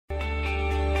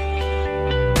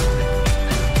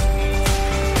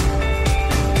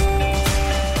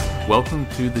Welcome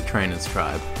to The Trainers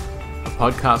Tribe, a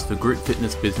podcast for group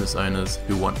fitness business owners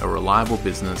who want a reliable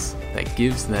business that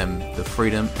gives them the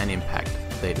freedom and impact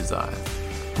they desire.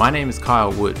 My name is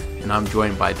Kyle Wood, and I'm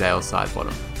joined by Dale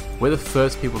Sidebottom. We're the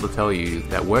first people to tell you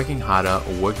that working harder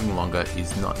or working longer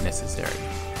is not necessary.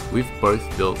 We've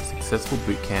both built successful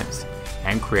boot camps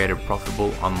and created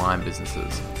profitable online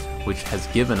businesses, which has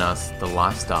given us the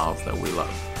lifestyles that we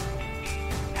love.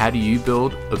 How do you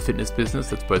build a fitness business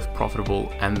that's both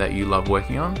profitable and that you love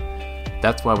working on?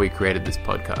 That's why we created this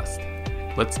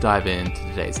podcast. Let's dive into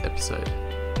today's episode.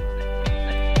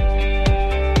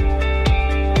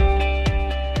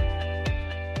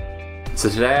 So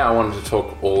today I wanted to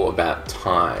talk all about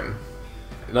time.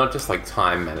 Not just like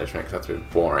time management, because that's a bit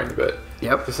boring, but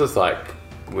this is like,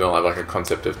 we all have like a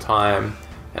concept of time,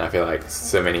 and I feel like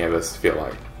so many of us feel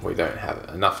like we don't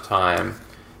have enough time,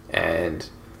 and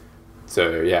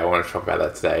so I want to talk about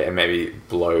that today and maybe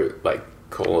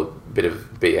call a bit of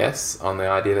BS on the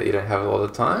idea that you don't have a lot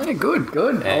of time. Yeah, good.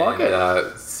 And, I like it.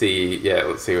 let's see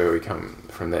where we come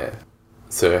from there.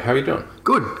 So how are you doing?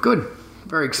 Good.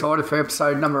 Very excited for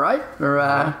episode number 8.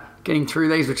 We're getting through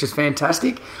these, which is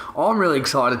fantastic. I'm really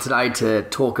excited today to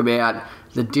talk about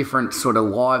the different sort of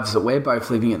lives that we're both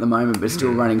living at the moment, but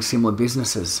still running similar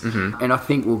businesses. Mm-hmm. And I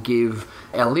think we'll give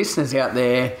our listeners out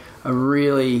there a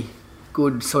really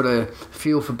good sort of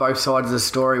feel for both sides of the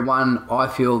story. One, I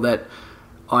feel that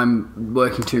I'm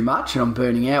working too much and I'm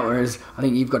burning out, whereas I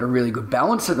think you've got a really good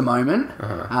balance at the moment,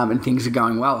 and things are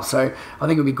going well. So I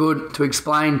think it'll be good to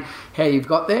explain how you've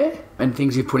got there and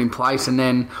things you've put in place, and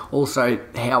then also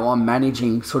how I'm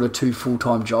managing sort of 2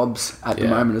 full-time jobs at the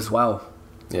moment as well.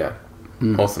 Yeah.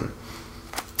 Awesome.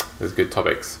 Those are good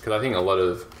topics, because I think a lot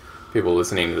of people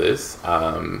listening to this,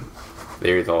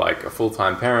 they're either like a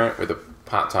full-time parent with a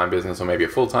part-time business or maybe a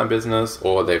full-time business,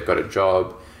 or they've got a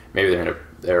job, maybe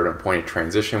they're at a point of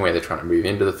transition where they're trying to move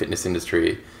into the fitness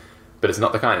industry, but it's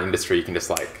not the kind of industry you can just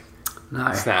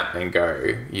snap and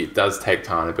go. It does take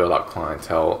time to build up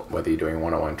clientele, whether you're doing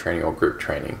one-on-one training or group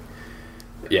training.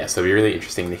 Yeah, so it'd be really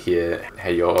interesting to hear how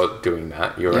you're doing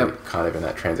that. You're kind of in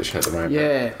that transition at the moment.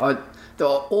 Yeah,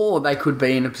 or they could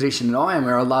be in a position that I am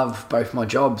where I love both my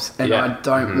jobs and I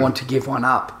don't want to give one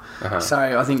up.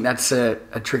 So I think that's a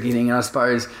tricky thing, and I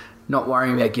suppose not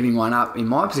worrying about giving one up in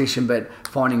my position, but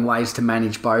finding ways to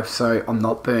manage both so I'm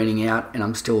not burning out and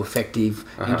I'm still effective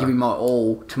and giving my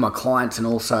all to my clients and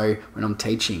also when I'm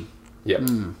teaching.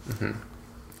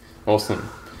 Awesome.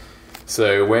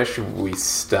 So where should we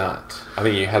start? I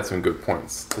think you had some good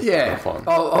points to start off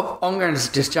on. I'm going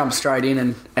to just jump straight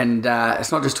in and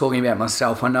it's not just talking about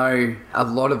myself. I know a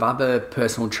lot of other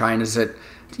personal trainers that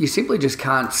you simply just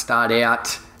can't start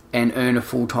out and earn a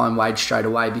full-time wage straight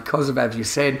away because of, as you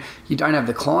said, you don't have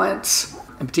the clients,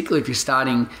 and particularly if you're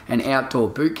starting an outdoor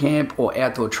boot camp or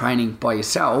outdoor training by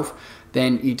yourself,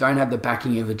 then you don't have the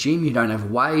backing of a gym, you don't have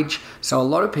a wage. So a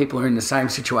lot of people are in the same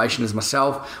situation as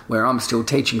myself, where I'm still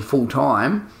teaching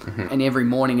full-time, and every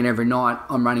morning and every night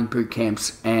I'm running boot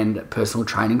camps and personal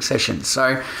training sessions.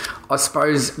 So I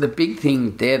suppose the big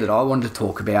thing there that I wanted to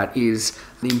talk about is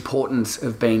the importance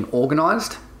of being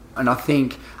organised. And I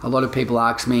think a lot of people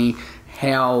ask me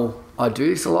how I do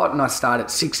this a lot, and I start at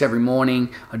 6 every morning.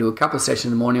 I do a couple of sessions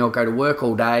in the morning. I'll go to work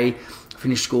all day,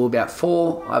 finish school about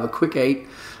 4, I have a quick eat,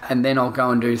 and then I'll go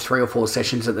and do 3 or 4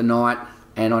 sessions at the night,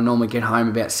 and I normally get home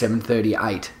about 7:30,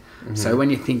 8. So when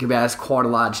you think about it, it's quite a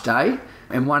large day.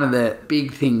 And one of the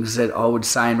big things that I would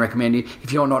say and recommend,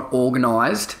 if you're not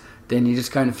organised, then you're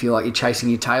just going to feel like you're chasing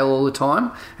your tail all the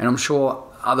time. And I'm sure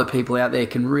other people out there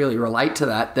can really relate to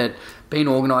that being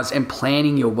organised and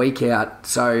planning your week out.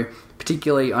 So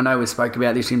particularly, I know we spoke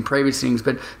about this in previous things,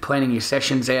 but planning your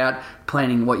sessions out,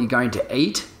 planning what you're going to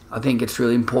eat. I think it's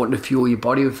really important to fuel your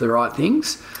body with the right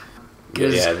things.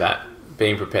 That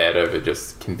being prepared over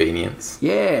just convenience.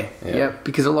 Yeah,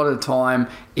 because a lot of the time,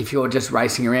 if you're just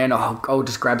racing around, I'll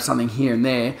just grab something here and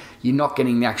there, you're not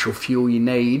getting the actual fuel you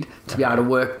need to be able to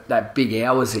work that big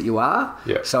hours that you are.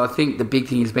 So I think the big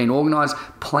thing is being organised,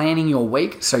 planning your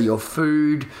week, so your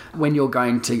food, when you're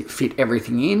going to fit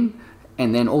everything in,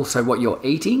 and then also what you're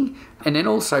eating, and then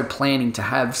also planning to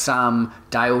have some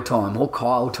Dale time or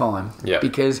Kyle time.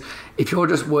 Because if you're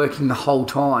just working the whole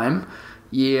time,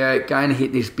 you're going to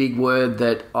hit this big word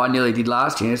that I nearly did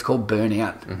last year. It's called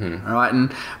burnout. All right.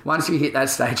 And once you hit that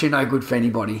stage, you're no good for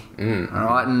anybody. All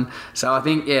right. And so I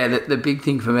think, the big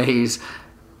thing for me is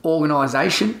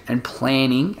organisation and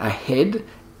planning ahead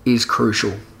is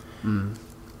crucial.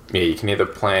 Yeah, you can either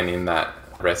plan in that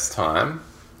rest time,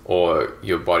 or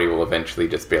your body will eventually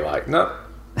just be like, nope,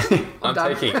 I'm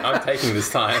taking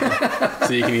this time.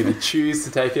 So you can either choose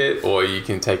to take it, or you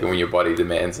can take it when your body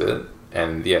demands it.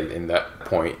 And yeah, in that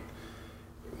point,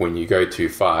 when you go too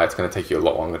far, it's going to take you a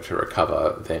lot longer to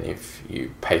recover than if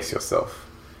you pace yourself.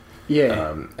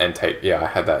 Yeah. I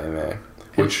had that in there.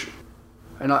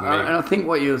 And I think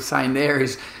what you're saying there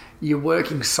is you're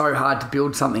working so hard to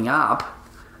build something up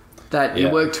that you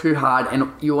work too hard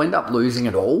and you'll end up losing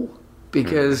it all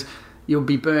because you'll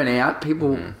be burnt out.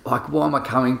 People like, why am I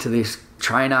coming to this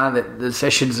trainer? That the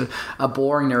sessions are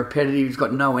boring, they're repetitive, he's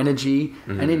got no energy,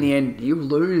 and in the end you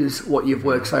lose what you've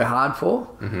worked so hard for.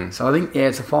 So I think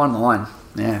it's a fine line.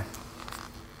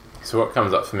 So what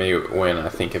comes up for me when I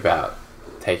think about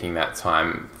taking that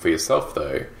time for yourself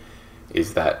though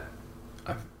is that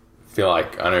I feel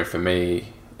like, I know for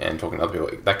me and talking to other people,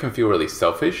 that can feel really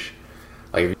selfish.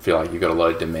 Like if you feel like you've got a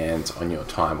lot of demands on your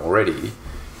time already,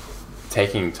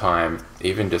 taking time,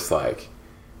 even just like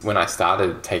when I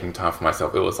started taking time for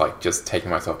myself, it was like just taking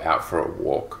myself out for a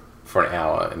walk for an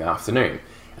hour in the afternoon.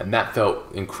 And that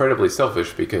felt incredibly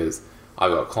selfish because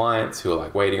I've got clients who are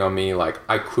like waiting on me. Like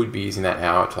I could be using that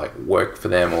hour to like work for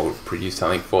them or produce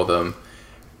something for them.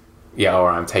 Yeah, or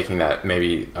I'm taking that,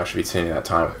 maybe I should be spending that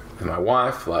time with my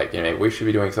wife. Like, you know, we should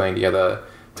be doing something together,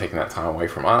 taking that time away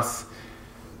from us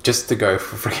just to go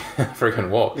for a freaking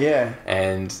walk. Yeah.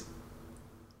 And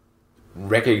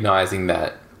recognizing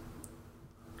that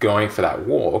going for that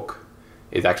walk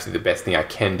is actually the best thing I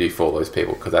can do for all those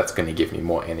people because that's going to give me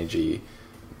more energy.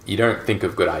 You don't think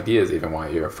of good ideas even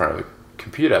while you're in front of a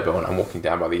computer, but when I'm walking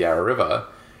down by the Yarra River,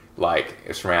 like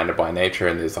surrounded by nature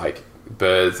and there's like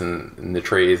birds and the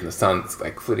trees and the sun's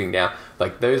like flitting down,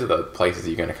 like those are the places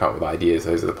you're going to come up with ideas.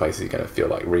 Those are the places you're going to feel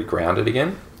like regrounded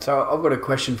again. So I've got a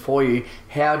question for you.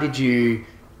 How did you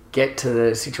get to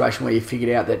the situation where you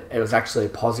figured out that it was actually a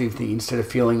positive thing instead of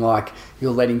feeling like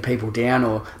you're letting people down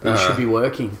or that you should be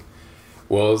working?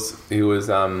 Well, it was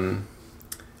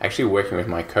actually working with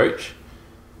my coach.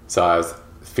 So I was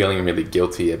feeling really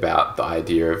guilty about the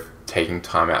idea of taking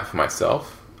time out for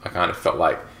myself. I kind of felt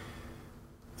like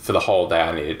for the whole day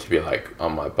I needed to be like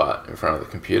on my butt in front of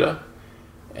the computer.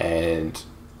 And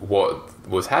what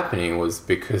was happening was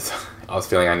because I was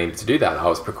feeling I needed to do that, I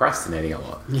was procrastinating a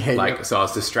lot. So I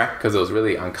was distracted because it was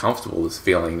really uncomfortable, this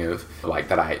feeling of like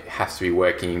that I have to be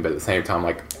working, but at the same time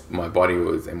like my body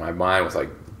was and my mind was like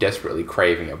desperately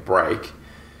craving a break,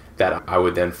 that I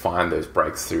would then find those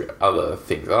breaks through other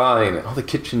things. The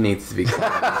kitchen needs to be cleaned.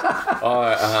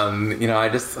 I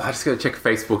just got to check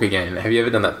Facebook again. Have you ever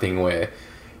done that thing where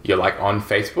you're like on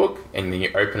Facebook and then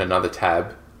you open another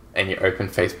tab and you open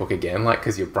Facebook again, like,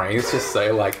 because your brain is just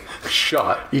so like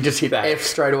shot. You just hit F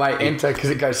straight away, enter, because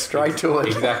it goes straight to it.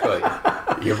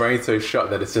 Exactly. Your brain's so shot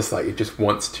that it's just like it just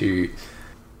wants to.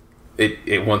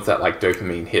 It wants that like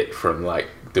dopamine hit from like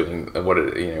doing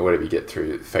whatever you get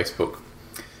through Facebook.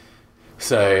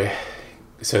 So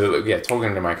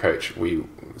talking to my coach, we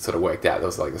sort of worked out there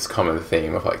was like this common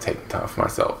theme of like taking time for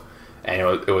myself. And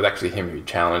it was actually him who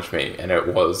challenged me, and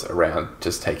it was around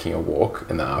just taking a walk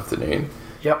in the afternoon.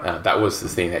 Yep. That was the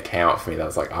thing that came out for me. That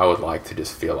was like, I would like to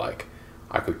just feel like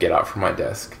I could get up from my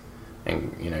desk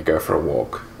and, go for a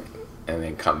walk and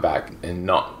then come back and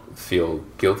not feel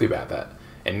guilty about that.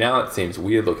 And now it seems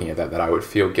weird looking at that I would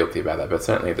feel guilty about that. But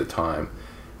certainly at the time,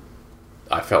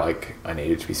 I felt like I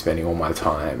needed to be spending all my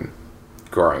time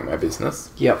growing my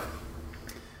business. Yep.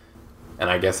 And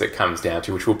I guess it comes down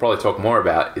to, which we'll probably talk more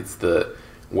about, it's the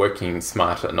working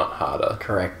smarter, not harder.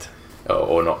 Correct.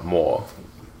 Or not more.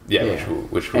 Yeah.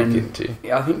 Which we'll get into.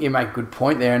 I think you make a good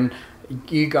point there. And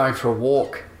you going for a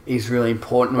walk is really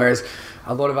important. Whereas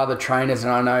a lot of other trainers,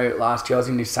 and I know last year I was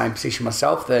in this same position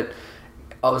myself, that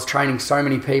I was training so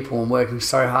many people and working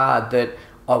so hard that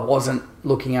I wasn't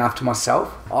looking after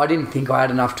myself. I didn't think I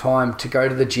had enough time to go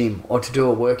to the gym or to do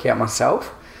a workout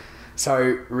myself.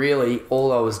 So really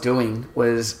all I was doing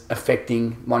was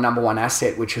affecting my number one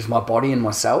asset, which is my body and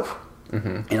myself.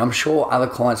 Mm-hmm. And I'm sure other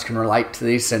clients can relate to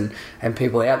this and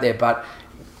people out there, but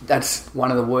that's one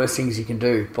of the worst things you can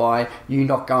do by you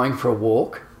not going for a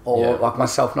walk or like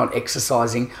myself not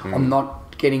exercising. Mm-hmm. I'm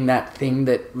not getting that thing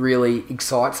that really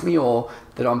excites me or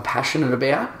that I'm passionate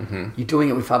about. Mm-hmm. You're doing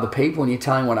it with other people and you're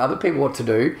telling other people what to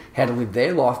do, how to live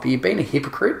their life, but you're being a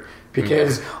hypocrite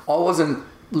because I wasn't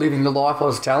living the life I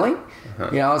was telling. Uh-huh.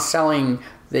 I was selling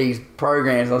these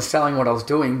programs, I was selling what I was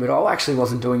doing, but I actually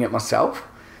wasn't doing it myself.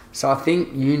 So I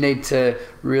think you need to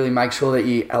really make sure that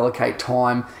you allocate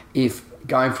time if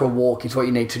going for a walk is what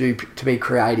you need to do to be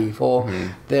creative, or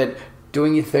that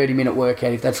doing your 30-minute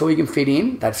workout, if that's all you can fit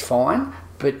in, that's fine,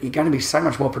 but you're going to be so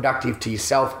much more productive to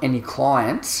yourself and your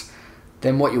clients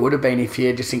than what you would have been if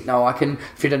you just think, no, I can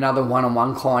fit another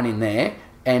one-on-one client in there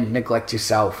and neglect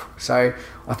yourself. So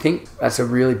I think that's a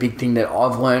really big thing that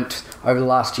I've learnt over the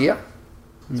last year.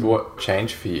 So what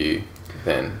changed for you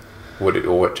then?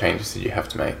 What changes did you have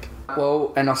to make?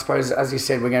 Well, and I suppose, as you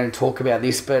said, we're going to talk about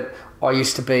this, but I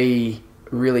used to be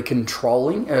really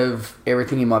controlling of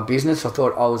everything in my business. I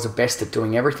thought I was the best at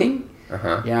doing everything.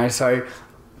 So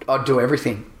I'd do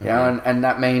everything, and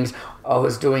that means I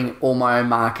was doing all my own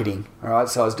marketing, all right?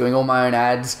 So I was doing all my own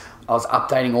ads. I was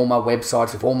updating all my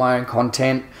websites with all my own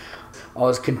content. I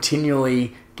was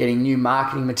continually getting new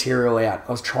marketing material out.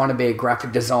 I was trying to be a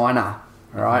graphic designer,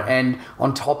 all right? And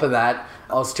on top of that,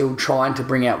 I was still trying to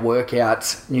bring out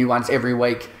workouts, new ones every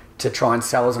week to try and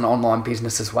sell as an online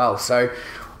business as well. So,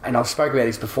 and I've spoken about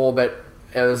this before, but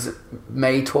it was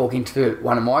me talking to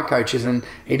one of my coaches, and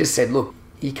he just said, look,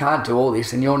 you can't do all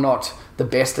this and you're not the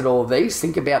best at all of these.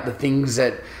 Think about the things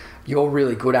that you're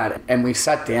really good at. And we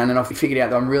sat down and I figured out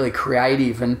that I'm really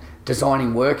creative and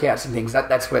designing workouts and things.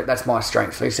 That's my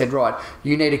strength. So he said, right,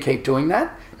 you need to keep doing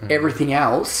that. Everything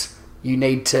else, you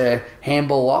need to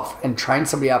handball off and train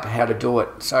somebody up how to do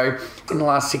it. So in the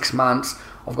last 6 months,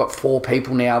 I've got 4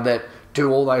 people now that do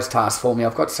all those tasks for me.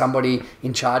 I've got somebody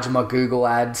in charge of my Google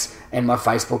ads and my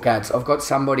Facebook ads. I've got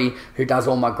somebody who does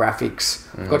all my graphics.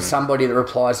 I've got somebody that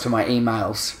replies to my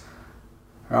emails.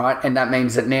 All right? And that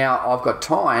means that now I've got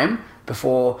time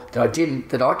before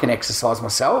that I can exercise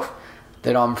myself,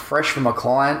 that I'm fresh for my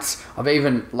clients. I've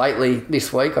even lately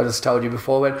this week, I just told you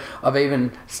before, but I've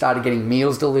even started getting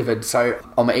meals delivered. So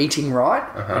I'm eating right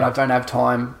and I don't have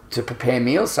time to prepare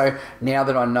meals. So now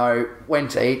that I know when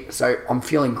to eat, so I'm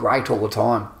feeling great all the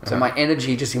time. So my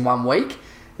energy just in 1 week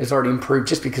has already improved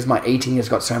just because my eating has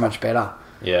got so much better.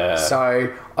 Yeah.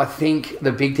 So I think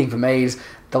the big thing for me is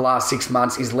the last 6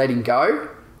 months is letting go.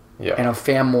 Yeah. And I've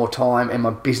found more time and my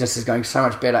business is going so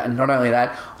much better. And not only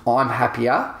that, I'm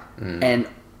happier and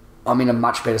I'm in a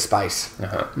much better space.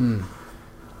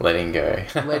 Letting go.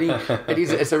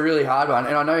 It's a really hard one.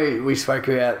 And I know we spoke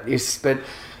about this, but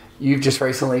you've just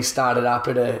recently started up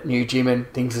at a new gym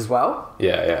and things as well.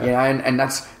 Yeah. And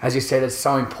that's, as you said, it's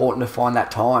so important to find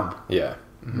that time. Yeah.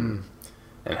 And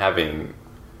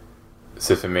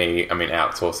so for me,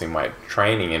 outsourcing my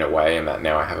training in a way, and that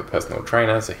now I have a personal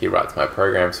trainer, so he writes my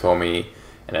programs for me,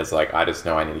 and it's like, I just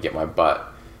know I need to get my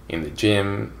butt in the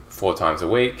gym 4 times a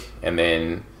week, and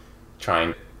then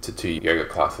trying to do yoga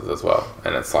classes as well.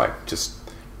 And it's like, just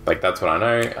like, that's what I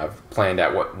know. I've planned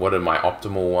out what are my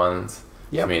optimal ones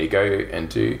for me to go and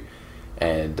do.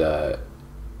 And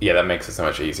that makes it so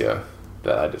much easier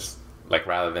that I just, like,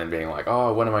 rather than being like,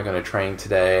 oh, what am I going to train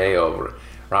today? Or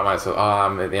write myself,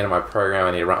 I'm at the end of my program,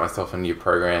 I need to write myself a new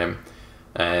program,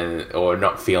 or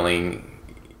not feeling,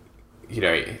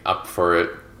 up for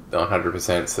it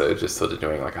 100%, so just sort of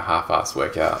doing like a half-assed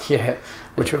workout. Yeah,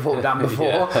 which we've all done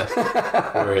before.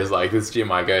 Whereas like this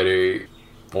gym I go to,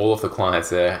 all of the clients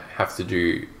there have to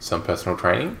do some personal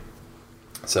training.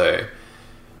 So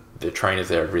the trainers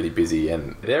there are really busy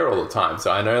and they're all the time.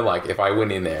 So I know, like, if I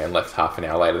went in there and left half an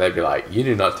hour later, they'd be like, you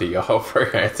did not do your whole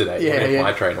program today, even if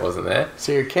my trainer wasn't there.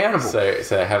 So you're accountable.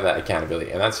 So I have that accountability,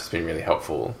 and that's just been really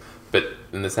helpful. But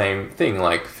in the same thing,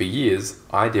 like, for years,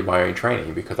 I did my own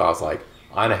training because I was like,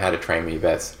 I know how to train me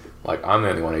best. Like, I'm the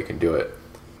only one who can do it.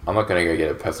 I'm not going to go get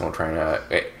a personal trainer.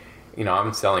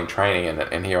 I'm selling training,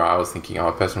 and here I was thinking,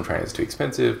 a personal trainer is too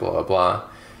expensive, blah, blah, blah.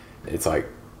 It's like,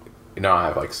 I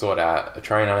have like sought out a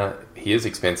trainer. He is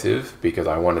expensive because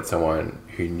I wanted someone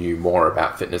who knew more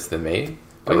about fitness than me.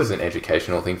 But it was an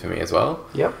educational thing for me as well.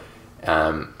 Yep.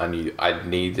 I knew I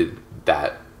needed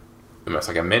that, almost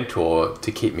like a mentor,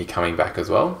 to keep me coming back as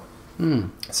well.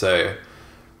 So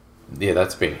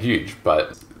that's been huge.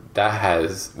 But that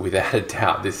has, without a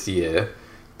doubt, this year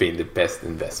been the best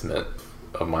investment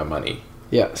of my money.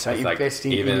 Yeah. So it's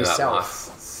investing like, in yourself. Even that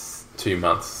last 2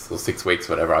 months or 6 weeks,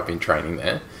 whatever I've been training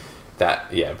there,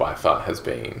 that by far has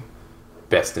been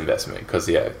best investment, because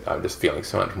I'm just feeling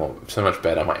so much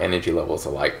better. My energy levels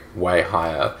are like way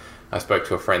higher. I spoke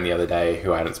to a friend the other day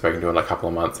who I hadn't spoken to in a couple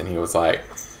of months, and he was like,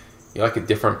 you're like a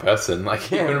different person. Like,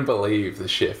 he couldn't believe the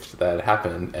shift that had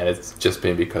happened, and it's just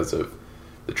been because of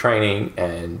the training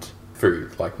and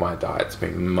food. Like, my diet's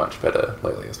been much better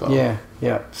lately as well.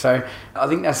 Yeah. So I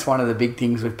think that's one of the big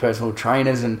things with personal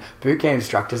trainers and bootcamp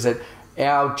instructors, that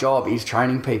our job is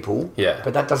training people,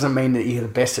 but that doesn't mean that you're the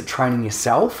best at training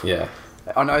yourself.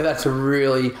 I know that's a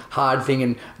really hard thing,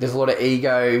 and there's a lot of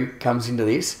ego comes into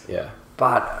this.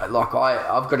 But like,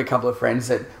 I've got a couple of friends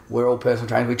that we're all personal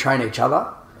trainers. We train each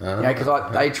other,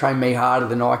 because they train me harder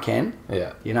than I can.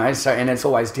 So, and it's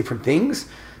always different things.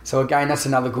 So again, that's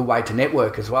another good way to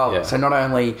network as well. So not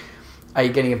only are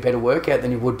you getting a better workout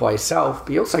than you would by yourself,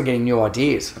 but you're also getting new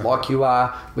ideas, like you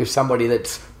are with somebody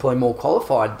that's probably more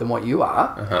qualified than what you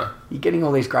are. You're getting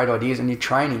all these great ideas and you're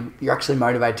training. You're actually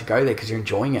motivated to go there because you're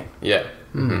enjoying it. Yeah.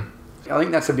 I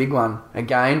think that's a big one.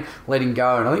 Again, letting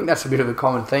go. And I think that's a bit of a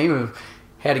common theme of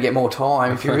how to get more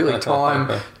time. If you're really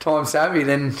time savvy,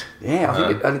 then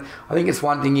I think it's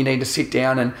one thing you need to sit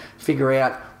down and figure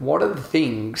out what are the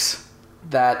things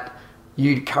that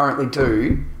you currently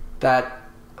do that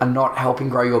are not helping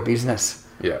grow your business.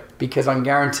 Yeah. Because I can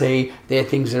guarantee they're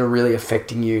things that are really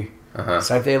affecting you.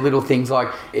 So if they're little things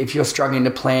like if you're struggling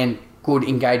to plan good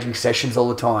engaging sessions all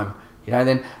the time,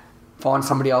 then find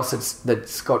somebody else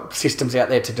that's got systems out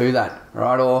there to do that,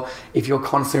 right? Or if you're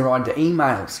constantly writing to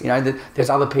emails, there's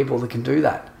other people that can do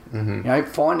that.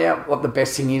 Find out what the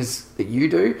best thing is that you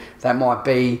do. That might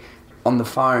be on the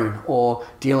phone or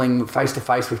dealing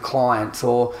face-to-face with clients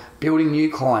or building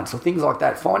new clients or things like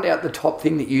that. Find out the top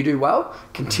thing that you do well,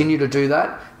 continue to do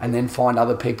that, and then find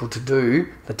other people to do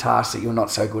the tasks that you're not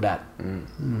so good at.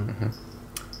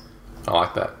 I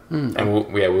like that. And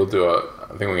we'll do I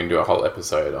think we're going to do a whole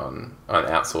episode on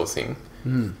outsourcing.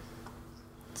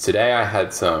 Today I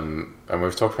had and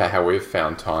we've talked about how we've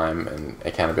found time and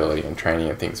accountability and training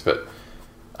and things, but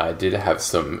I did have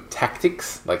some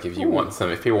tactics. Like if people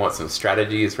want some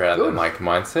strategies rather than like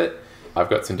mindset, I've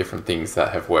got some different things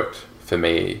that have worked for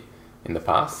me in the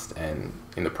past and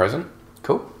in the present.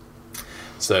 Cool.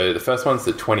 So the first one's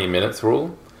the 20 minutes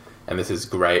rule. And this is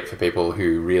great for people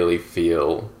who really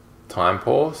feel time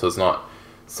poor. So it's not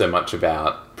so much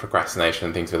about procrastination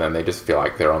and things for them. They just feel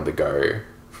like they're on the go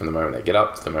from the moment they get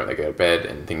up to the moment they go to bed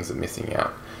and things are missing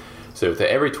out. So the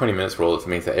every 20 minutes rule, it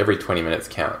means that every 20 minutes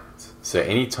counts. So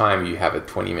anytime you have a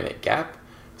 20-minute gap,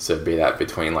 so be that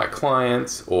between like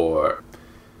clients or,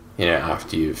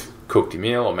 after you've cooked your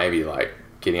meal or maybe like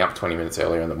getting up 20 minutes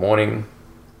earlier in the morning,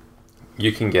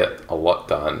 you can get a lot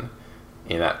done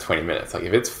in that 20 minutes. Like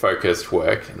if it's focused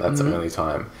work and that's the only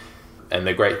time. And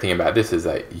the great thing about this is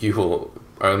that you will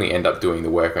only end up doing the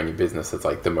work on your business that's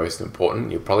like the most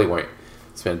important. You probably won't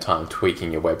spend time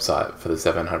tweaking your website for the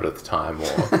 700th time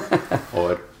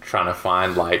or trying to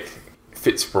find like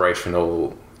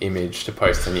fitspirational image to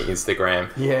post on your Instagram.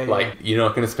 You're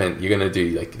not going to you're going to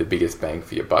do like the biggest bang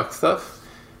for your buck stuff,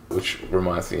 which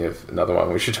reminds me of another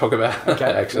one we should talk about.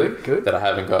 Okay, actually, good. That I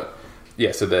haven't got.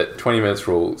 Yeah, so the 20 minutes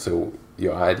rule. So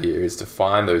your idea is to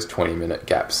find those 20-minute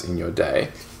gaps in your day,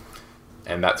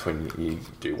 and that's when you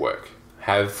do work.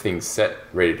 Have things set,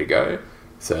 ready to go.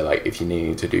 So like if you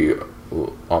need to do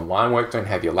online work, don't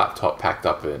have your laptop packed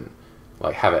up and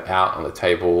like have it out on the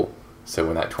table. So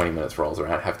when that 20 minutes rolls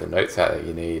around, have the notes out that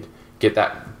you need. Get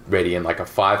that ready in like a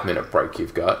 5-minute break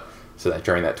you've got. So that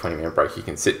during that 20-minute break, you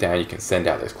can sit down, you can send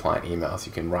out those client emails,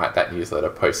 you can write that newsletter,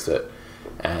 post it,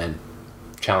 and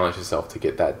challenge yourself to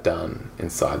get that done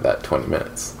inside that 20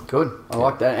 minutes. Good. I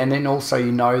like that. And then also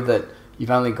that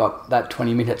you've only got that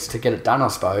 20 minutes to get it done, I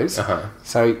suppose.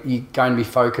 So you're going to be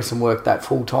focused and work that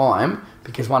full time,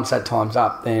 because once that time's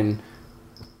up, then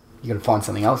you're going to find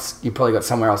something else. You've probably got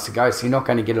somewhere else to go. So you're not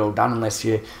going to get it all done unless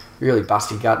you really bust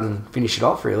your gut and finish it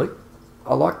off, really.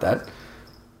 I like that.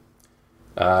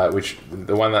 Which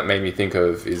the one that made me think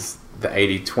of is the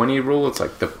 80-20 rule. It's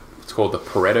called the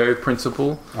Pareto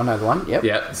principle. I know the one. Yep.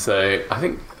 Yeah. So I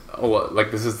think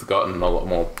this has gotten a lot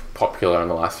more popular in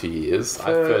the last few years. I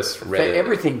first read it.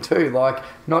 Everything too, like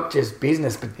not just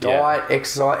business, but diet,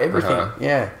 exercise, everything.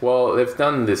 Yeah. Well, they've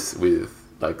done this with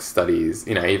like studies,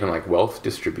 even like wealth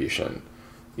distribution.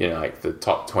 Like the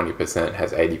top 20%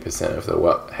 has 80% of the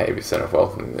wealth, 80% of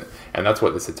wealth, and that's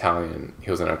what this Italian. He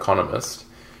was an economist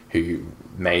who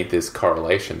made this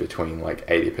correlation between like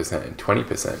 80% and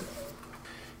 20%.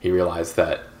 He realized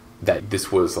that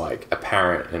this was like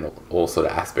apparent in all sort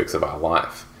of aspects of our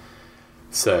life.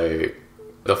 So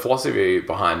the philosophy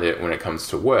behind it when it comes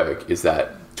to work is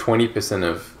that 20%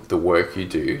 of the work you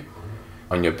do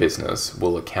on your business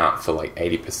will account for like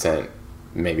 80%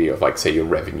 maybe of like, say, your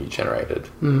revenue generated,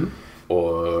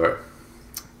 or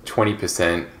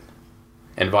 20%,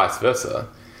 and vice versa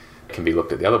can be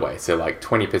looked at the other way. So like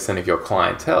 20% of your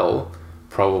clientele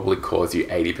probably cause you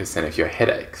 80% of your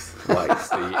headaches. Like,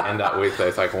 so you end up with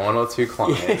those like 1 or 2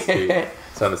 clients who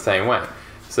sound the same way.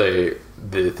 So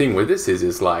the thing with this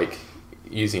is like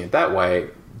using it that way,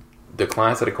 the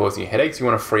clients that are causing you headaches, you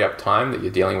want to free up time that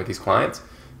you're dealing with these clients,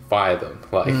 fire them,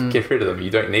 like get rid of them. You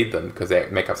don't need them because they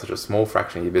make up such a small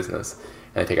fraction of your business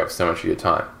and they take up so much of your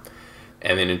time.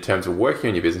 And then in terms of working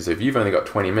on your business, if you've only got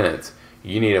 20 minutes,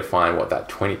 you need to find what that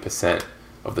 20%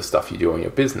 of the stuff you do on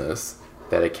your business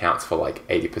that accounts for like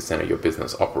 80% of your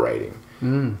business operating.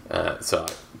 So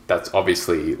that's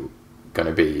obviously going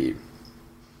to be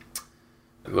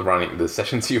running the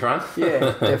sessions you run.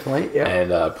 Yeah, definitely. Yeah.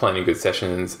 And planning good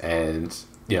sessions and,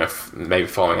 maybe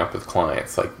following up with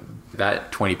clients. Like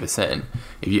that 20%,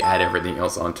 if you add everything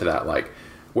else onto that, like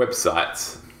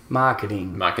websites,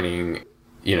 marketing,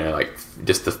 like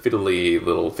just the fiddly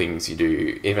little things you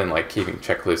do, even like keeping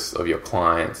checklists of your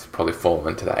clients probably fall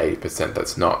into that 80%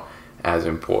 that's not as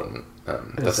important.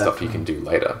 That's stuff you can do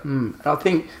later. I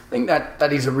think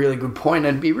that is a really good point,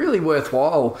 and it'd be really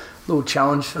worthwhile little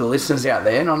challenge for the listeners out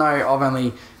there. And I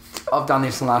know I've done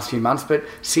this in the last few months, but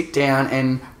sit down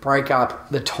and break up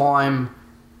the time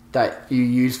that you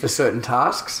use for certain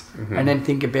tasks, and then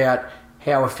think about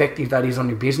how effective that is on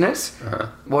your business,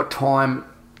 what time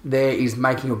there is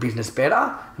making your business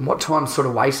better, and what time's sort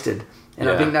of wasted. And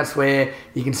I think that's where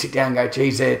you can sit down and go,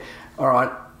 geez, all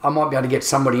right, I might be able to get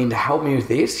somebody in to help me with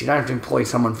this. You don't have to employ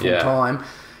someone full-time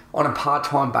on a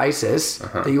part-time basis,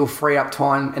 that you'll free up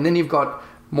time, and then you've got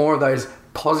more of those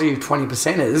positive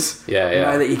 20%ers,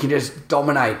 that you can just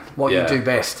dominate what you do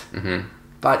best.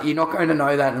 But you're not going to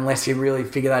know that unless you really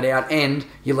figure that out and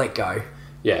you let go.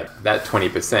 Yeah, that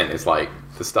 20% is like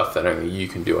the stuff that only you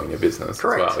can do in your business.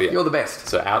 Correct. As well. Yeah. You're the best.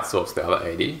 So outsource the other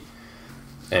 80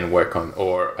 and work on,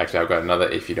 or actually I've got another,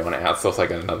 if you don't want to outsource, I've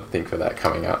got another thing for that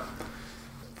coming up.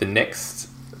 The next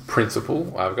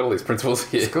principle, I've got all these principles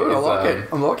here. It's good, I like it.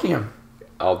 I'm liking them.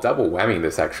 I'll double whammy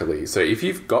this actually. So if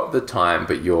you've got the time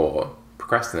but you're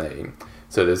procrastinating,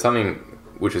 so there's something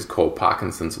which is called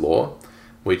Parkinson's law,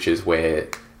 which is where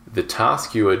the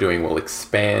task you are doing will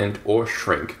expand or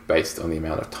shrink based on the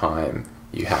amount of time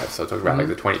you have. So I talk about like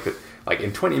the 20, like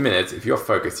in 20 minutes, if you're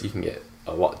focused, you can get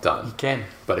a lot done. You can.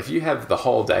 But if you have the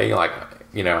whole day, like,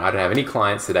 I don't have any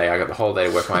clients today, I got the whole day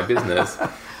to work my business,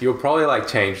 you'll probably like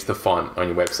change the font on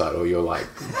your website, or you'll like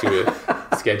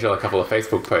schedule a couple of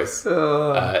Facebook posts.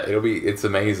 It's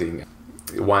amazing.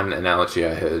 One analogy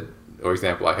I heard, or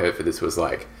example I heard for this was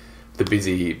like the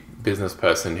busy business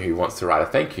person who wants to write a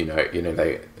thank you note,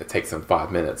 it takes them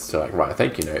 5 minutes to like write a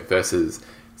thank you note, versus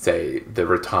say the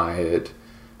retired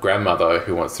grandmother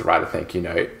who wants to write a thank you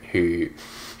note, who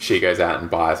she goes out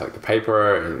and buys like the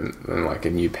paper and like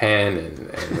a new pen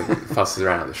and fusses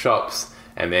around at the shops,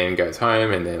 and then goes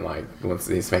home and then like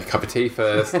needs to make a cup of tea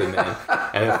first, and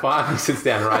then finally sits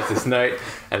down and writes this note,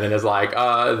 and then is like,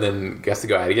 then has to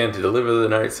go out again to deliver the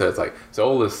note. So it's like, so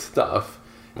all this stuff,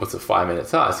 what's a 5-minute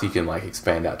task, you can like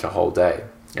expand out to a whole day.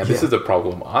 And this is a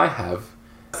problem I have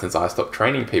since I stopped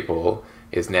training people,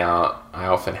 is now I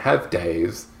often have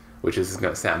days, which is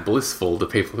going to sound blissful to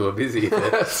people who are busy,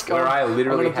 where I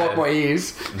literally have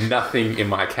nothing in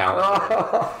my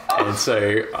calendar. And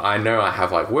so I know I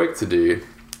have like work to do,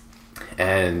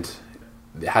 and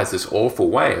it has this awful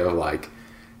way of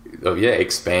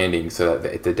expanding so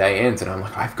that the day ends and I'm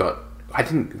like,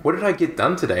 what did I get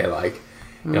done today? Like,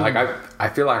 I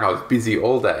feel like I was busy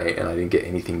all day and I didn't get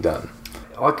anything done.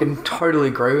 I can totally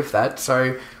agree with that.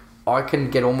 So I can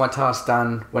get all my tasks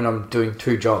done when I'm doing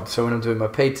two jobs. So when I'm doing my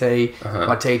PT,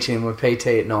 my teaching, my PT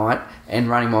at night, and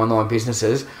running my online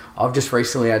businesses. I've just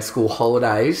recently had school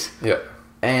holidays. Yeah.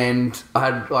 And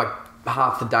I had like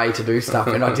half the day to do stuff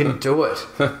and I didn't do it.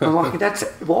 I'm like, that's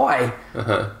why?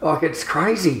 Like, it's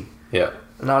crazy. Yeah.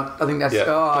 And I think that's,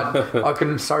 I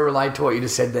can so relate to what you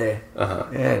just said there.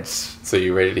 Yeah, it's... So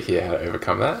you ready to hear how to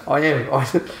overcome that? I am.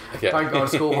 Don't go on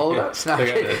school holidays. No.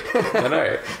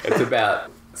 No. It's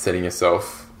about setting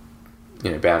yourself,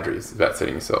 boundaries. It's about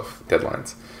setting yourself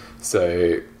deadlines.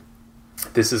 So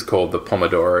this is called the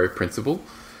Pomodoro principle.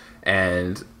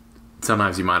 And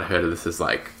sometimes you might have heard of this as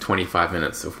like 25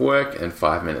 minutes of work and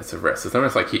 5 minutes of rest. So it's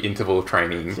almost like your interval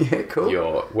training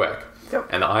your work. Yep.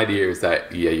 And the idea is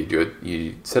that,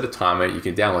 you set a timer. You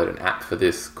can download an app for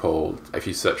this called, if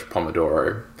you search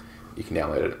Pomodoro, you can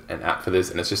download an app for this,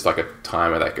 and it's just like a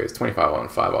timer that goes 25 on,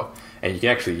 5 off. And you can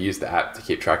actually use the app to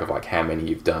keep track of like how many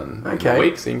you've done in a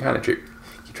week, so you can kind of keep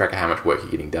track of how much work you're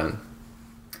getting done.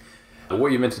 But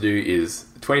what you're meant to do is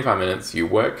 25 minutes, you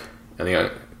work,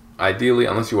 and ideally,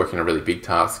 unless you're working on a really big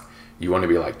task, you want to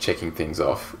be like checking things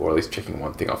off, or at least checking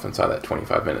one thing off inside that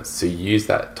 25 minutes. So you use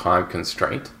that time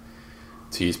constraint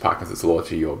to use Parkinson's law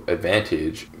to your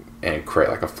advantage and create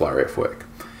like a flurry of work.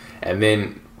 And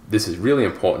then, this is really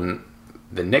important,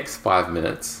 the next 5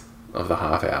 minutes of the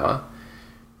half hour,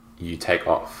 you take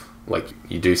off. Like,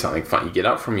 you do something fun. You get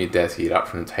up from your desk, you get up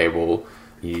from the table,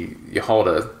 you hold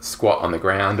a squat on the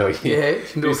ground, or you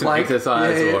do some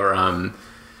exercise, or I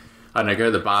don't know, go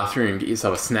to the bathroom, get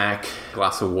yourself a snack,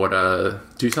 glass of water,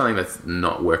 do something that's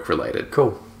not work related.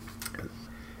 Cool.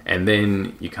 And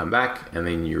then you come back and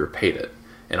then you repeat it.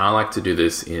 And I like to do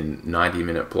this in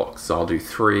 90-minute blocks. So I'll do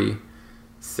 3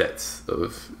 sets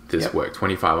of this work,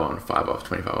 25 on, 5 off,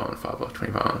 25 on, 5 off,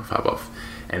 25 on, 5 off.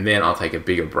 And then I'll take a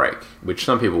bigger break, which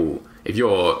some people, if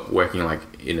you're working like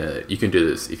you can do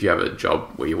this. If you have a job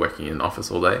where you're working in an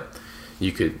office all day,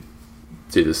 you could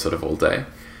do this sort of all day.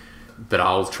 But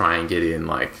I'll try and get in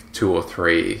like 2 or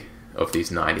 3 of these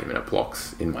 90-minute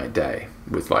blocks in my day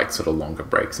with like sort of longer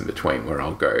breaks in between, where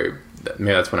I'll go,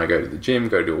 maybe that's when I go to the gym,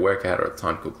 go do a workout, or it's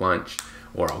time to cook lunch,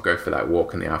 or I'll go for that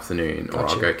walk in the afternoon, or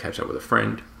I'll go catch up with a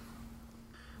friend.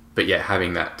 But yeah,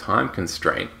 having that time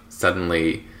constraint,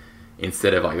 suddenly,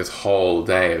 instead of like this whole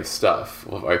day of stuff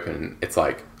open, it's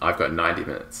like, I've got 90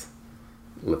 minutes.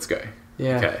 Let's go.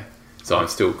 Yeah. Okay. So I'm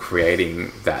still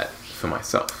creating that for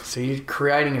myself. So you're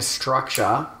creating a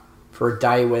structure for a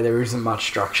day where there isn't much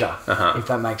structure, if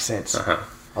that makes sense.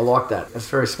 I like that. That's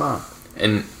very smart.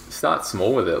 And start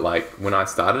small with it. Like when I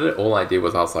started it, all I did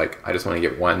was I was like, I just want to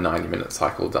get one 90-minute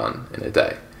cycle done in a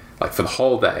day. Like for the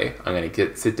whole day, I'm going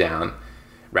to sit down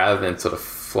rather than sort of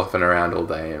fluffing around all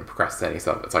day and procrastinating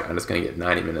stuff. It's like, I'm just going to get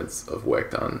 90 minutes of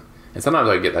work done. And sometimes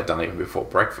I get that done even before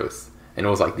breakfast. And it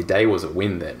was like the day was a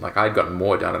win then. Like I'd gotten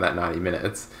more done in that 90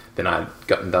 minutes than I'd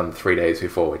gotten done 3 days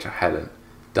before, which I hadn't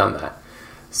done that.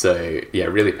 So yeah,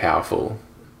 really powerful.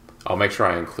 I'll make sure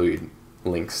I include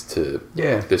links to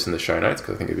this in the show notes,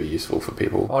 because I think it'd be useful for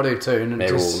people. I do too. And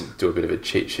maybe we'll do a bit of a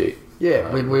cheat sheet. Yeah,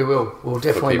 we will. We'll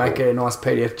definitely make a nice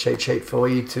PDF cheat sheet for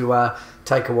you to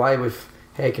take away with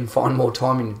how you can find more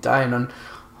time in your day. And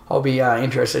I'll be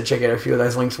interested to check out a few of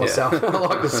those links myself. I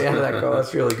like the sound of that guy.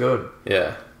 That's really good.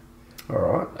 Yeah. All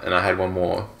right. And I had one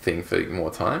more thing for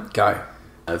more time. Go.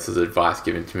 This is advice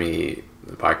given to me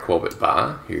by Corbett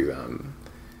Barr, who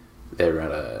they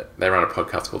run a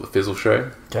podcast called The Fizzle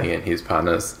Show. Okay. He and his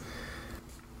partners.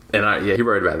 And he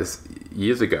wrote about this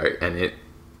years ago, and it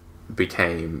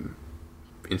became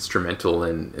instrumental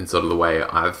in sort of the way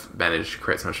I've managed to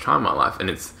create so much time in my life. And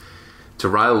it's to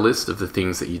write a list of the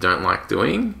things that you don't like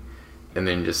doing, and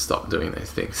then just stop doing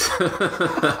those things.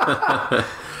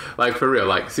 Like for real,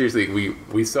 like seriously,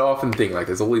 we so often think like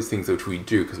there's all these things which we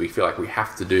do because we feel like we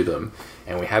have to do them,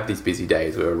 and we have these busy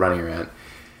days where we're running around.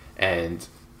 And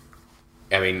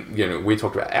I mean, you know, we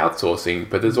talked about outsourcing,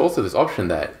 but there's also this option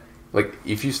that like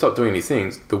if you stop doing these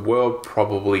things, the world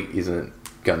probably isn't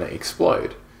gonna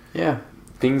explode. Yeah.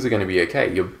 Things are going to be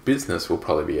okay. Your business will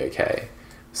probably be okay.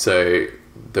 So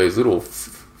those little...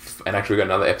 and actually we've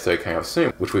got another episode coming up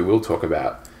soon, which we will talk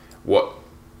about what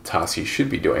tasks you should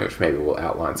be doing, which maybe will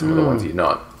outline some of the ones you're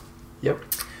not. Yep.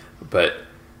 But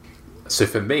so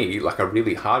for me, like a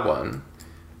really hard one,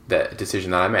 that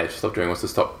decision that I made to stop doing was to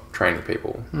stop training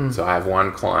people. So I have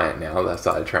one client now that I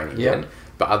started training again.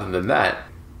 But other than that,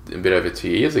 a bit over 2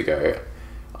 years ago,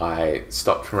 I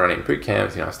stopped from running boot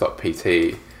camps. I stopped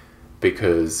PT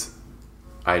because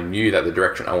I knew that the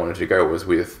direction I wanted to go was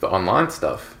with the online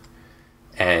stuff,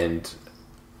 and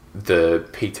the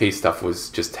PT stuff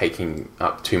was just taking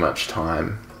up too much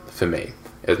time for me,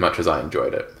 as much as I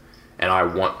enjoyed it. And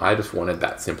I just wanted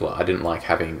that simpler. I didn't like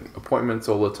having appointments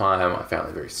all the time. I found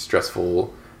it very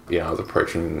stressful. I was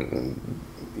approaching,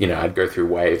 I'd go through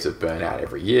waves of burnout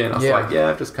every year, and I was like,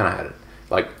 I've just kind of had it.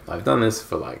 Like, I've done this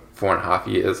for like 4.5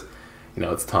 years.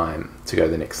 It's time to go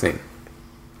to the next thing.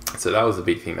 So that was a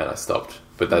big thing that I stopped.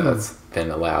 But that's then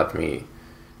allowed me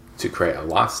to create a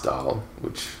lifestyle,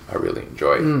 which I really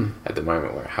enjoy at the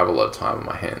moment, where I have a lot of time on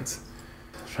my hands.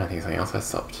 I'm trying to think of something else I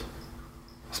stopped.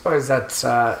 I suppose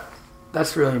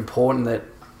that's really important that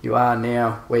you are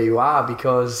now where you are,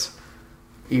 because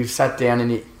you've sat down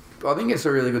and I think it's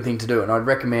a really good thing to do. And I'd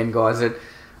recommend guys that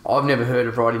I've never heard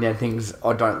of writing down things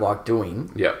I don't like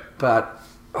doing. Yeah. But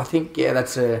I think,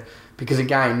 because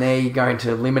again, there you're going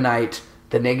to eliminate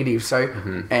the negatives. So,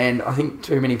 and I think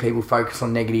too many people focus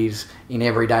on negatives in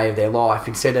every day of their life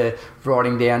instead of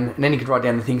writing down, and then you could write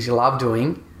down the things you love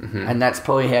doing, and that's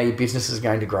probably how your business is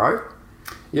going to grow.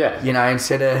 Yeah.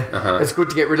 Instead of, it's good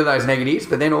to get rid of those negatives,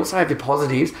 but then also have your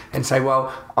positives and say,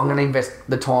 well, I'm going to invest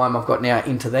the time I've got now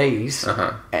into these,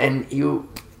 and it'll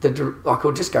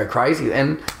just go crazy.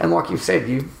 And like you've said,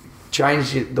 you've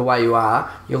changed the way you are,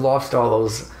 your lifestyle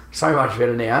is so much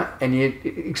better now, and you're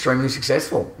extremely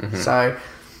successful. So,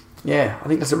 I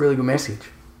think that's a really good message.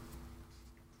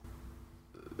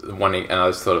 And I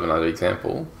just thought of another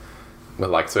example with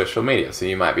like social media. So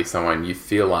you might be someone, you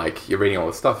feel like you're reading all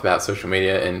the stuff about social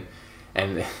media,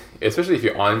 and especially if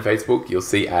you're on Facebook, you'll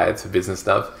see ads for business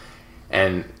stuff,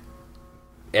 and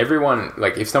everyone,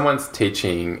 like if someone's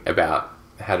teaching about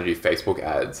how to do Facebook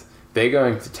ads, they're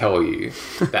going to tell you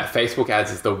that Facebook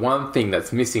ads is the one thing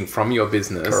that's missing from your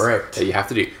business. Correct. That you have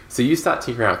to do. So you start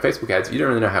tinkering around with Facebook ads, you don't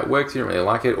really know how it works, you don't really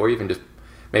like it, or even just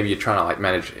maybe you're trying to like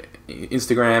manage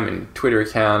Instagram and Twitter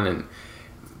account,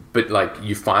 but like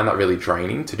you find that really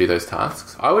draining to do those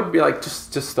tasks, I would be like,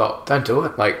 just stop. Don't do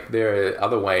it. Like there are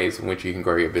other ways in which you can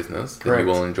grow your business that Correct.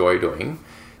 you will enjoy doing.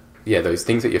 Yeah, those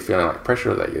things that you're feeling like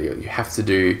pressure that you have to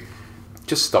do,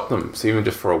 just stop them. So even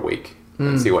just for a week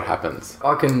and see what happens.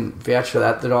 I can vouch for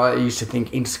that I used to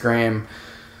think Instagram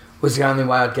was the only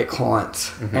way I'd get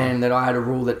clients, and that I had a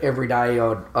rule that every day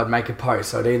I'd make a post.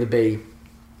 So it'd either be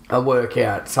a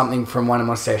workout, something from one of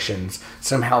my sessions,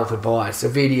 some health advice, a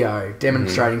video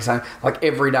demonstrating something. Like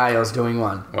every day I was doing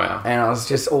one. Wow. And I was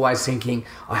just always thinking,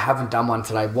 I haven't done one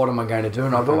today. What am I going to do?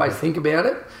 And I'd always think about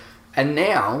it. And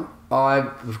now,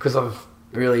 because I've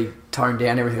really toned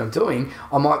down everything I'm doing,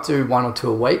 I might do 1 or 2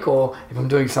 a week, or if I'm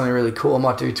doing something really cool, I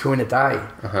might do 2 in a day.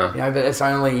 But it's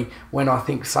only when I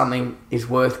think something is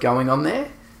worth going on there.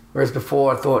 Whereas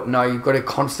before I thought, no, you've got to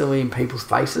constantly in people's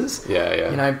faces.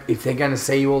 Yeah. If they're going to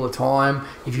see you all the time,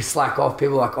 if you slack off,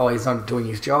 people are like, oh, he's not doing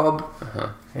his job.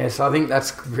 Yeah, so I think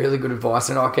that's really good advice,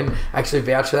 and I can actually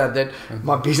vouch for that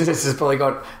my business has probably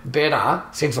got better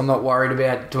since I'm not worried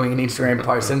about doing an Instagram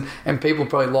post, and people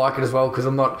probably like it as well because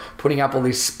I'm not putting up all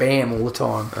this spam all the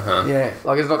time. Yeah,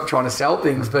 like it's not trying to sell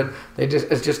things, but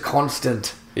it's just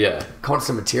constant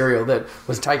material that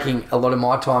was taking a lot of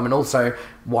my time and also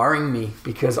worrying me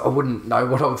because I wouldn't know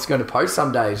what I was going to post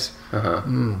some days.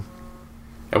 And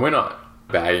we're not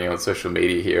bagging on social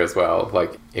media here as well.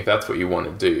 Like if that's what you want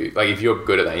to do, like if you're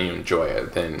good at that and you enjoy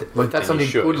it, then that's on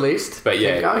your good list. But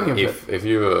yeah, if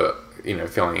you were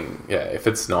feeling if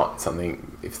it's not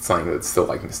something, if it's something that's still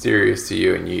like mysterious to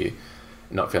you and you're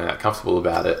not feeling that comfortable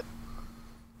about it,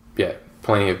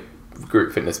 plenty of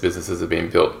group fitness businesses have been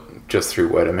built just through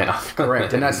word of mouth.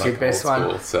 Correct, and that's like your best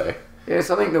one. So yes,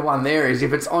 I think the one there is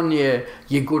if it's on your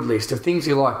good list of things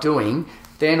you like doing,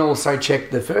 then also check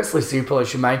the first list you probably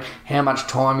should make, how much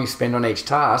time you spend on each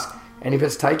task. And if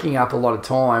it's taking up a lot of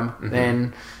time,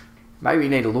 then maybe you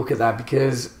need to look at that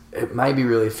because it may be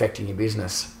really affecting your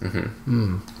business.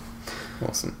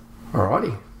 Awesome.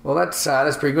 Alrighty. Well,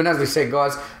 that's pretty good. As we said,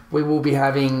 guys, we will be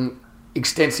having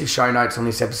extensive show notes on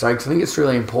this episode because I think it's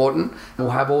really important. We'll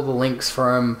have all the links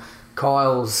from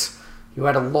Kyle's. You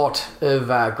had a lot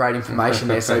of great information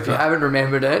there, so if you haven't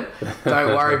remembered it,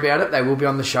 don't worry about it. They will be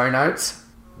on the show notes.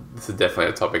 This is definitely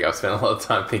a topic I've spent a lot of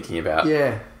time thinking about.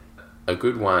 Yeah. A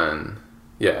good one.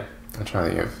 Yeah. I'm trying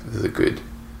to think of, this is a good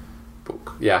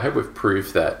book. Yeah, I hope we've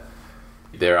proved that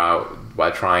there are,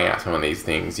 by trying out some of these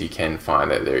things, you can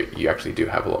find that you actually do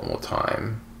have a lot more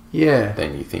time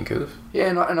than you think of. Yeah,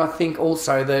 and I think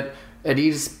also that it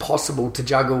is possible to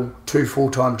juggle 2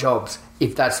 full-time jobs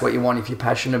if that's what you want, if you're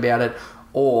passionate about it,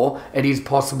 or it is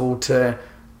possible to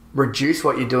reduce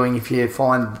what you're doing if you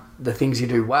find the things you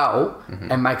do well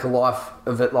and make a life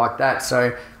of it like that.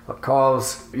 So, like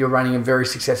Kyle's, you're running a very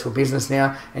successful business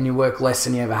now and you work less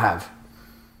than you ever have.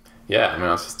 Yeah, I mean,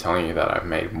 I was just telling you that I've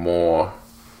made more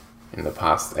in the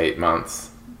past 8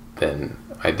 months than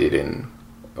I did in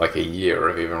like a year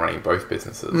of even running both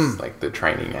businesses, like the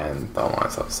training and the online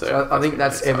stuff. So I think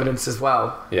that's evidence as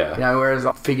well. Yeah. Whereas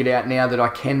I've figured out now that I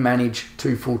can manage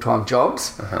 2 full-time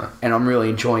jobs and I'm really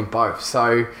enjoying both.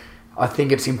 So I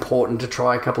think it's important to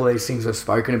try a couple of these things we've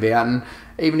spoken about, and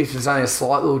even if there's only a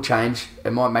slight little change,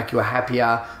 it might make you a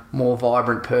happier, more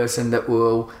vibrant person that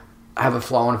will have a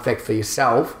flow-on effect for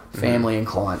yourself, family and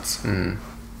clients.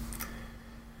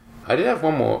 I did have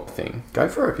one more thing. Go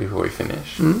for it. Before we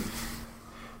finish.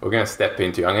 We're going to step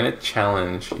into, I'm going to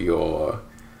challenge your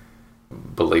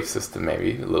belief system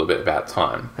maybe a little bit about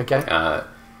time. Okay.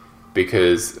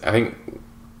 Because I think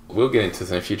we'll get into this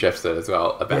in a future episode as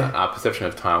well about our perception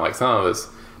of time. Like some of us,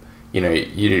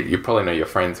 you probably know your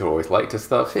friends who are always late to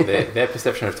stuff. Their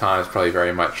perception of time is probably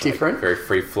very much different, very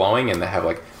free flowing, and they have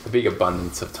like a big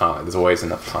abundance of time. There's always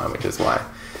enough time, which is why.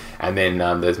 And then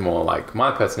there's more like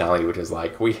my personality, which is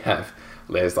like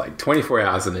there's like 24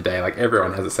 hours in a day, like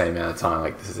everyone has the same amount of time,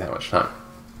 like this is how much time.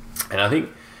 And I think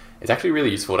it's actually really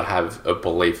useful to have a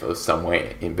belief of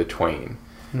somewhere in between,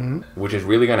 which is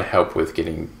really going to help with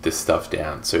getting this stuff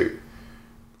down. So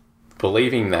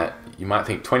believing that you might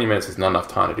think 20 minutes is not enough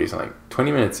time to do something.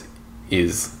 20 minutes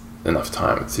is enough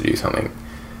time to do something.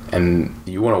 And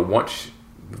you want to watch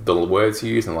the words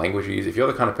you use and language you use. If you're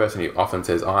the kind of person who often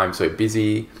says, oh, I'm so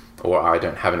busy, or I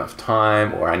don't have enough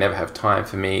time, or I never have time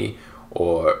for me,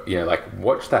 or,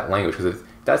 watch that language, because if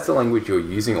that's the language you're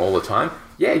using all the time,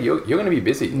 you're going to be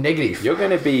busy. Negative. You're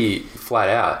going to be flat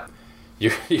out.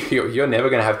 You're never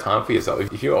going to have time for yourself.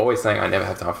 If you're always saying, I never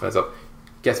have time for myself,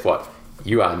 guess what?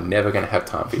 You are never going to have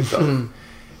time for yourself.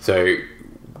 So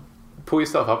pull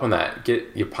yourself up on that.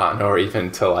 Get your partner or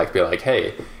even to be like,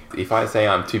 hey, if I say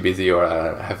I'm too busy or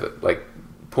I have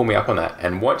pull me up on that,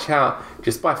 and watch how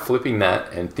just by flipping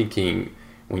that and thinking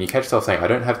When you catch yourself saying, I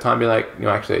don't have time, be like, no,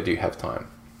 actually I do have time.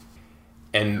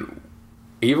 And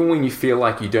even when you feel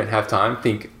like you don't have time,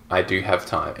 think, I do have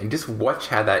time. And just watch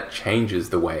how that changes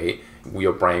the way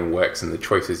your brain works and the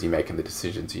choices you make and the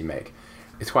decisions you make.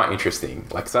 It's quite interesting.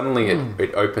 Like suddenly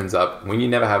it opens up. When you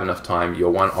never have enough time,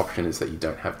 your one option is that you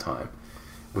don't have time.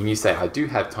 When you say, I do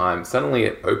have time, suddenly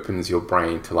it opens your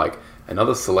brain to like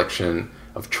another selection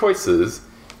of choices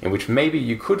in which maybe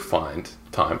you could find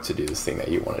time to do this thing that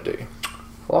you want to do.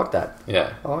 I like that.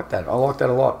 Yeah. I like that. I like that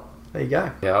a lot. There you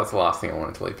go. Yeah, that's the last thing I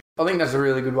wanted to leave. I think that's a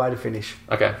really good way to finish.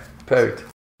 Okay. Perfect.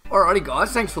 Alrighty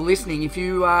guys, thanks for listening. If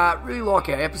you really like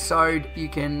our episode, you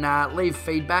can leave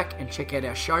feedback and check out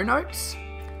our show notes.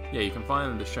 Yeah, you can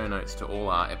find the show notes to all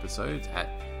our episodes at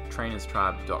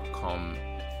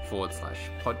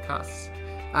trainerstribe.com/podcasts.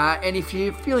 And if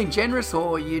you're feeling generous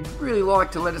or you'd really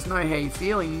like to let us know how you're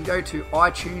feeling, you can go to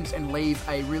iTunes and leave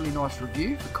a really nice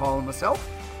review for Kyle and myself.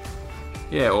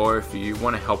 Yeah, or if you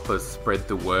want to help us spread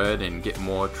the word and get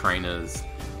more trainers,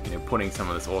 putting some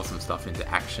of this awesome stuff into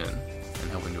action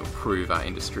and helping to improve our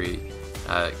industry,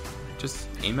 just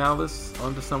email this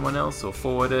on to someone else or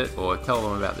forward it or tell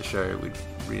them about the show. We'd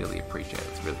really appreciate it.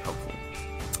 It's really helpful.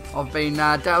 I've been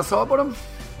Dale Sidebottom.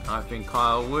 I've been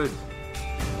Kyle Wood.